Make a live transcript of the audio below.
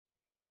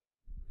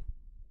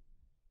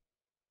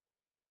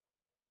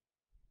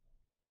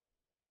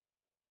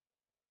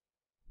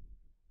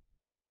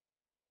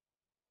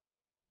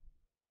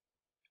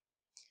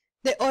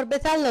The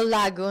Orbetello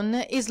Lagoon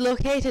is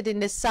located in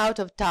the south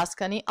of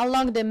Tuscany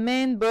along the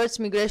main birds'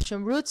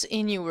 migration routes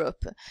in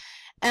Europe,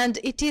 and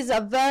it is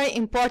a very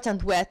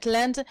important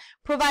wetland,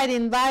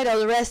 providing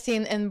vital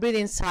resting and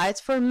breeding sites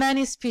for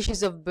many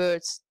species of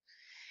birds.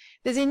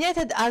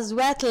 Designated as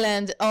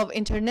wetland of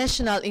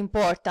international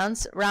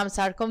importance,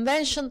 Ramsar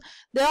Convention,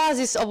 the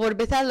oasis of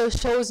Orbetello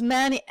shows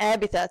many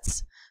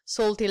habitats: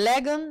 salty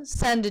lagoon,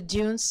 sand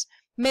dunes,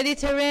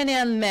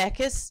 Mediterranean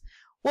maquis,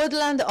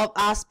 woodland of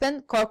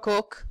aspen, cork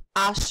oak,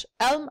 ash,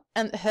 elm,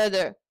 and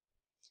heather.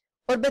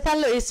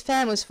 Orbetello is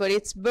famous for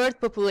its bird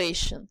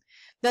population.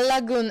 The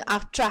lagoon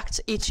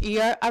attracts each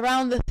year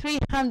around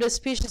 300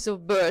 species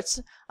of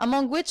birds,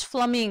 among which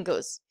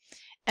flamingos,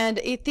 and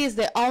it is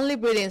the only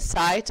breeding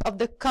site of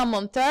the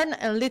common tern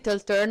and little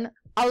tern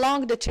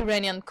along the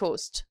Tyrrhenian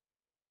coast.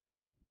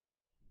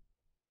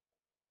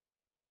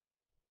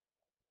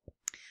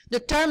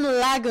 The term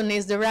lagoon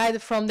is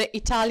derived from the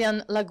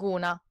Italian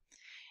laguna,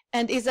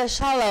 and is a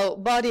shallow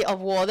body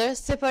of water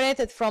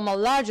separated from a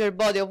larger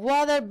body of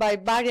water by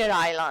barrier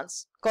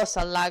islands,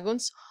 coastal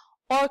lagoons,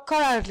 or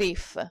coral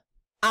reef,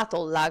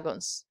 atoll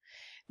lagoons.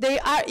 They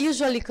are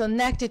usually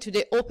connected to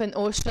the open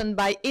ocean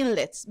by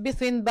inlets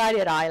between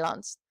barrier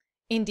islands.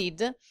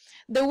 Indeed,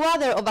 the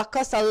water of a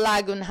coastal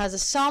lagoon has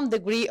some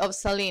degree of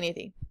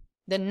salinity.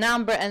 The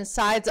number and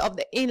size of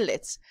the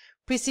inlets,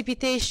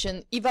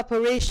 precipitation,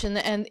 evaporation,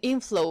 and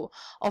inflow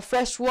of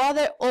fresh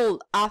water all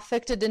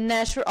affect the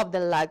nature of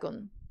the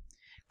lagoon.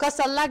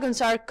 Coastal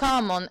lagoons are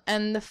common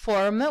and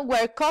form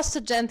where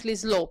coasts gently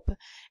slope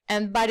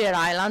and barrier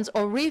islands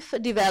or reef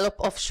develop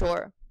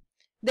offshore.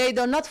 They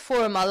do not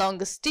form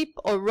along a steep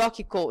or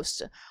rocky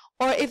coast,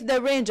 or if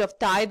the range of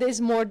tide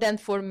is more than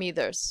 4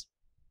 meters.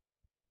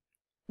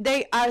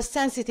 They are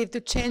sensitive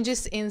to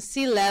changes in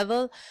sea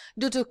level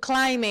due to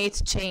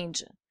climate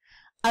change.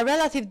 A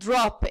relative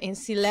drop in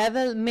sea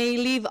level may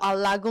leave a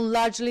lagoon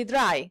largely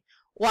dry,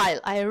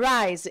 while a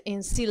rise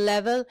in sea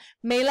level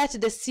may let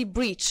the sea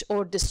breach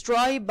or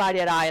destroy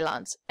barrier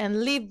islands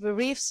and leave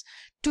reefs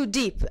too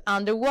deep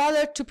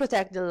underwater to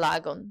protect the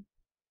lagoon.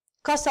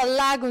 Coastal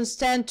lagoons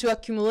tend to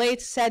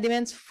accumulate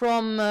sediments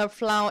from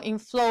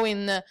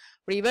inflowing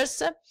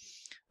rivers,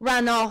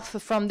 runoff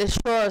from the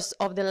shores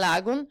of the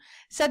lagoon,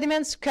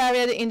 sediments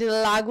carried into the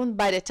lagoon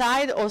by the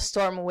tide or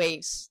storm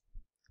waves.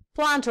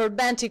 Plant or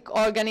benthic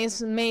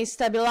organisms may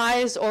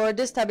stabilize or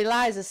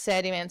destabilize the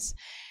sediments,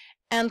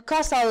 and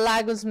coastal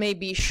lagoons may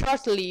be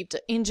short-lived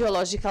in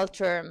geological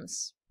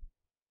terms.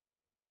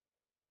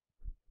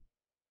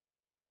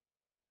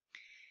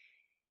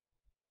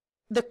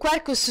 The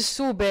Quercus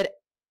suber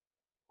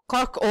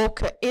cork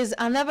oak is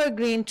an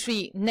evergreen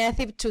tree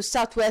native to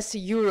southwest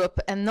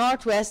Europe and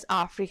northwest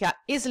Africa,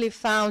 easily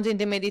found in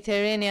the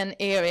Mediterranean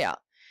area.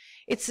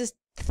 Its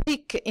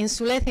thick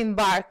insulating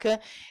bark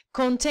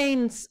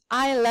contains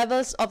high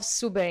levels of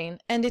suberin,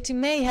 and it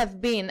may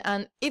have been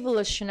an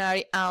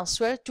evolutionary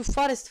answer to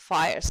forest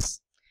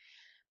fires.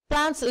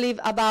 Plants live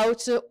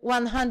about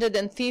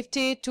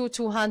 150 to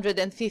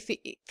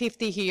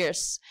 250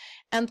 years,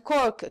 and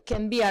cork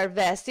can be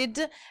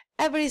harvested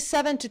every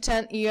 7 to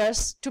 10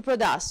 years to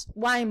produce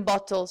wine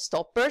bottle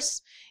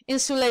stoppers,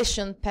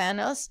 insulation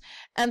panels,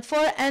 and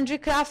for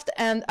handicraft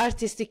and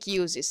artistic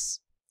uses.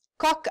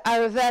 Cork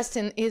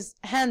harvesting is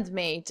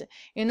handmade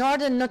in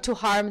order not to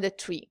harm the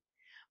tree.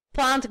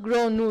 Plant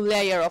grow new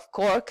layer of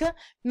cork,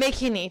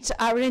 making it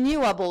a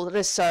renewable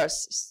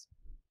resource.